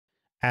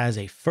As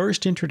a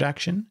first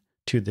introduction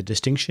to the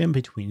distinction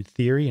between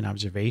theory and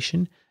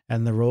observation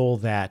and the role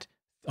that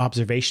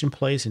observation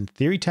plays in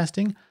theory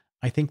testing,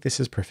 I think this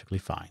is perfectly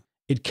fine.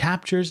 It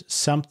captures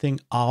something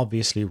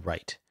obviously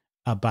right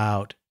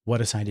about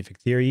what a scientific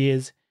theory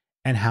is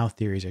and how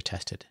theories are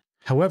tested.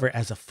 However,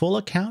 as a full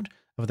account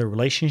of the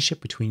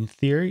relationship between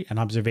theory and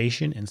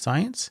observation in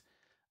science,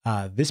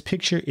 this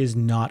picture is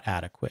not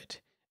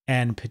adequate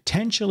and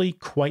potentially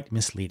quite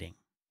misleading.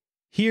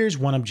 Here's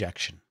one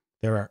objection.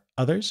 There are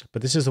others,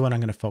 but this is the one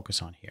I'm going to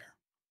focus on here.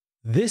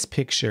 This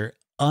picture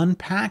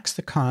unpacks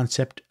the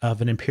concept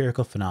of an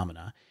empirical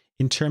phenomena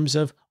in terms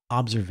of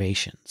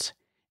observations,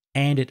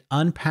 and it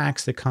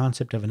unpacks the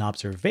concept of an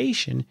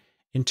observation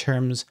in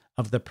terms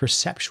of the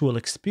perceptual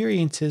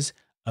experiences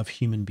of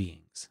human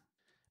beings.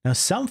 Now,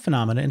 some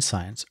phenomena in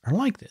science are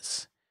like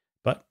this,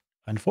 but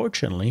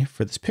unfortunately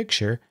for this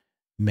picture,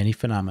 many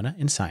phenomena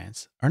in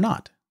science are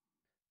not.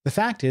 The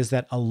fact is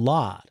that a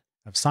lot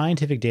of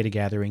scientific data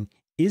gathering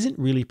isn't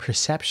really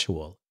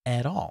perceptual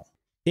at all.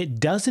 It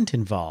doesn't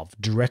involve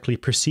directly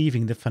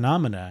perceiving the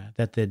phenomena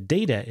that the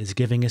data is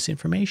giving us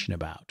information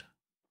about.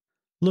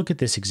 Look at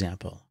this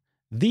example.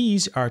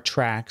 These are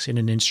tracks in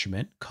an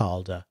instrument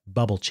called a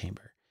bubble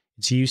chamber.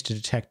 It's used to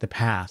detect the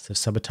paths of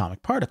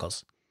subatomic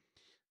particles.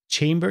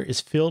 Chamber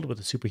is filled with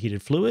a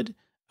superheated fluid.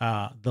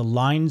 The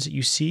lines that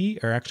you see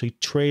are actually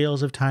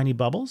trails of tiny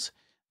bubbles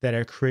that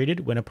are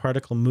created when a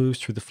particle moves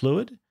through the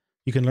fluid.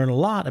 You can learn a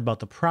lot about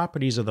the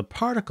properties of the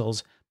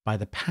particles by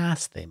the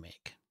paths they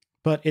make.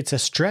 But it's a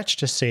stretch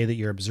to say that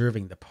you're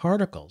observing the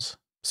particles,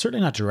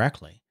 certainly not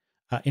directly.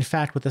 In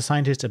fact, what the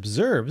scientist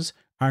observes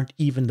aren't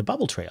even the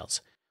bubble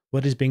trails.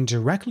 What is being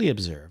directly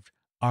observed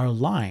are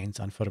lines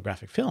on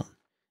photographic film.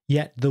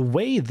 Yet the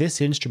way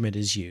this instrument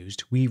is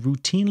used, we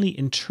routinely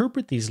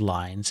interpret these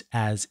lines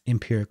as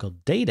empirical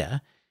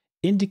data,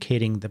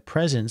 indicating the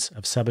presence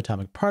of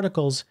subatomic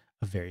particles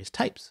of various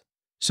types.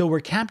 So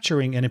we're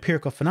capturing an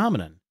empirical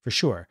phenomenon, for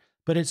sure,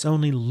 but it's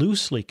only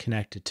loosely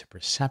connected to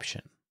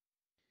perception.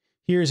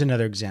 Here's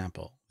another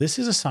example. This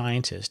is a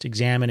scientist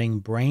examining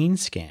brain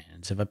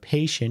scans of a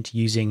patient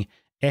using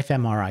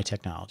fMRI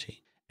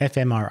technology.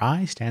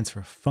 fMRI stands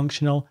for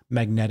Functional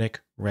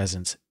Magnetic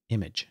Resonance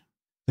Image.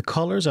 The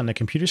colors on the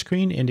computer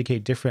screen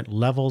indicate different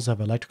levels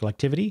of electrical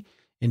activity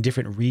in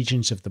different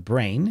regions of the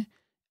brain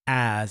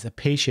as a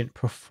patient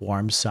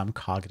performs some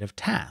cognitive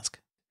task.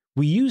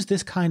 We use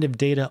this kind of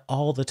data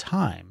all the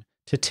time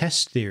to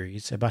test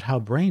theories about how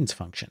brains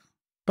function.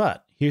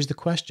 But here's the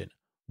question.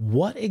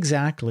 What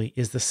exactly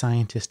is the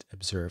scientist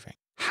observing?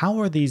 How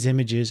are these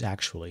images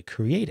actually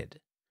created?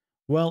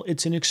 Well,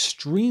 it's an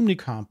extremely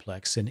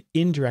complex and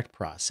indirect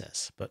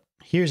process, but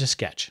here's a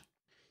sketch.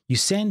 You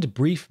send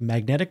brief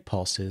magnetic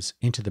pulses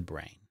into the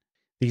brain.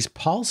 These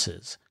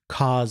pulses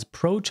cause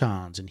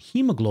protons and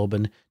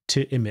hemoglobin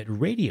to emit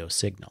radio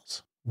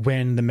signals.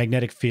 When the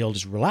magnetic field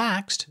is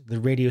relaxed, the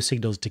radio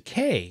signals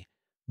decay,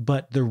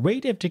 but the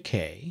rate of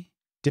decay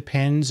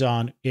depends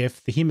on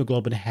if the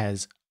hemoglobin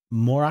has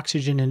more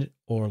oxygen in it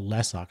or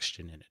less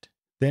oxygen in it.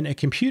 Then a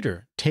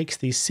computer takes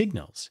these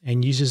signals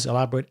and uses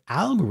elaborate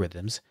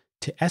algorithms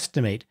to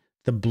estimate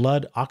the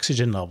blood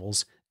oxygen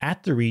levels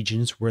at the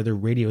regions where the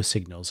radio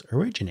signals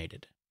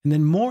originated. And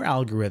then more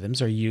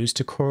algorithms are used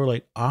to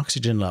correlate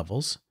oxygen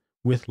levels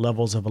with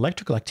levels of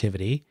electrical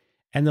activity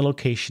and the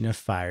location of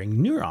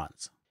firing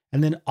neurons.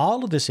 And then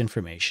all of this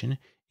information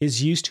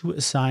is used to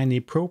assign the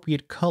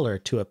appropriate color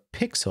to a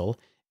pixel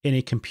in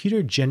a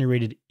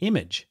computer-generated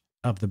image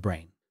of the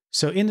brain.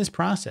 So in this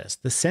process,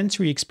 the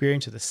sensory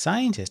experience of the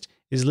scientist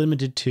is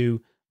limited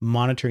to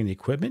monitoring the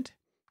equipment,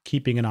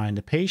 keeping an eye on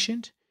the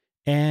patient,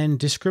 and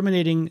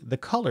discriminating the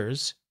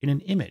colors in an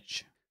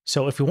image.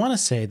 So if we want to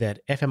say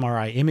that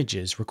fMRI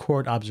images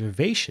record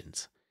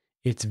observations,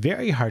 it's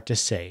very hard to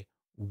say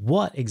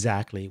what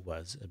exactly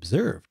was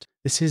observed.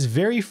 This is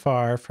very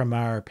far from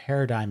our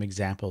paradigm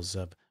examples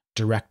of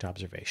direct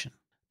observation.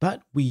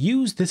 But we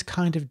use this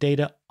kind of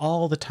data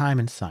all the time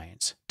in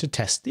science to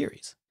test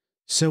theories.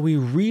 So we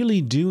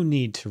really do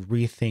need to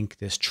rethink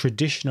this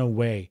traditional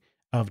way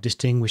of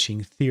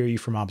distinguishing theory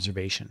from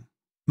observation.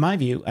 My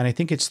view, and I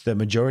think it's the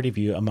majority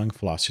view among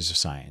philosophers of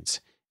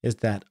science, is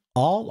that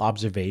all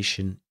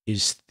observation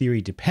is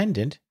theory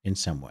dependent in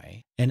some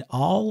way, and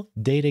all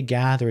data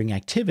gathering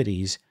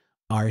activities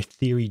are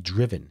theory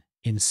driven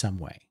in some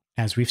way.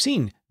 As we've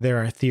seen, there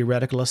are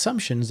theoretical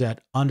assumptions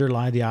that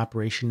underlie the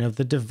operation of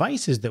the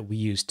devices that we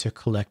use to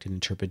collect and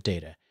interpret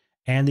data,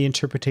 and the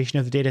interpretation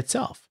of the data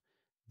itself.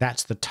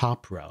 That's the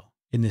top row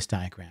in this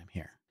diagram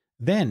here.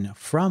 Then,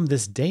 from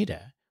this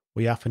data,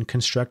 we often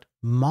construct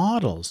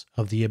models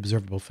of the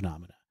observable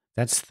phenomena.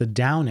 That's the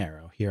down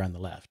arrow here on the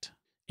left.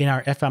 In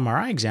our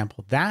fMRI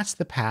example, that's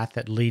the path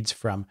that leads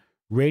from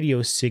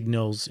radio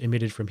signals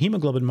emitted from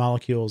hemoglobin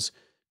molecules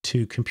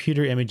to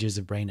computer images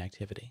of brain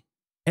activity.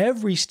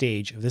 Every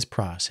stage of this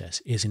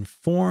process is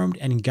informed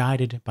and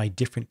guided by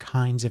different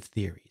kinds of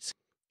theories.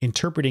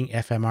 Interpreting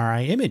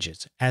fMRI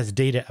images as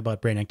data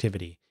about brain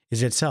activity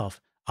is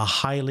itself a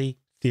highly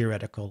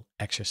theoretical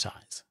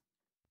exercise.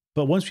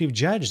 But once we've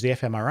judged the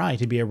fMRI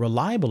to be a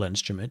reliable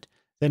instrument,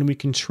 then we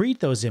can treat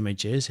those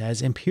images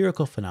as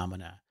empirical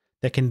phenomena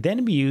that can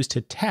then be used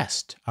to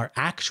test our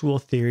actual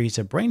theories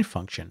of brain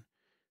function,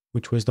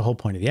 which was the whole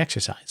point of the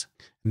exercise.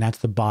 And that's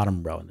the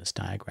bottom row in this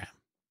diagram.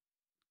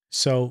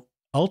 So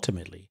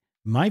ultimately,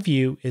 my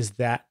view is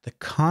that the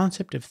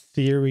concept of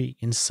theory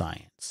in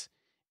science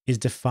is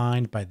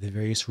defined by the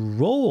various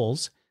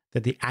roles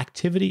that the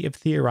activity of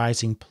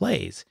theorizing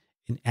plays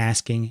in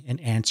asking and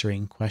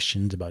answering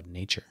questions about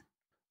nature.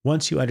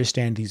 Once you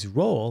understand these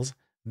roles,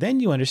 then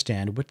you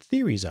understand what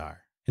theories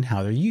are and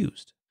how they're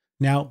used.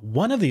 Now,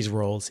 one of these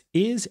roles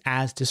is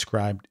as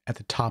described at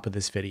the top of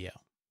this video.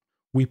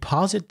 We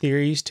posit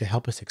theories to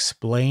help us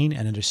explain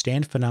and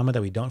understand phenomena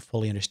that we don't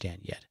fully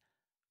understand yet.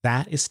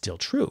 That is still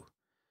true.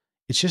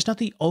 It's just not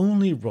the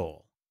only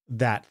role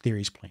that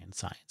theories play in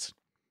science.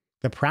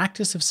 The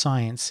practice of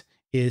science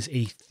is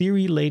a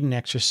theory-laden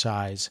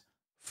exercise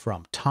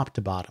from top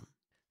to bottom.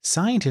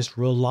 Scientists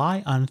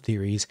rely on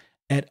theories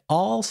at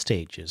all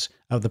stages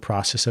of the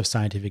process of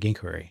scientific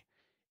inquiry,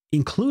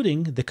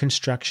 including the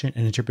construction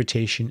and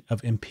interpretation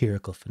of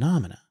empirical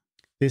phenomena.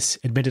 This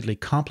admittedly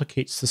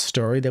complicates the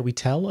story that we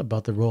tell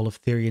about the role of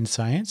theory in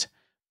science,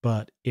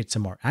 but it's a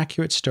more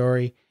accurate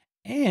story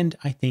and,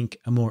 I think,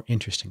 a more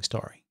interesting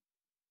story.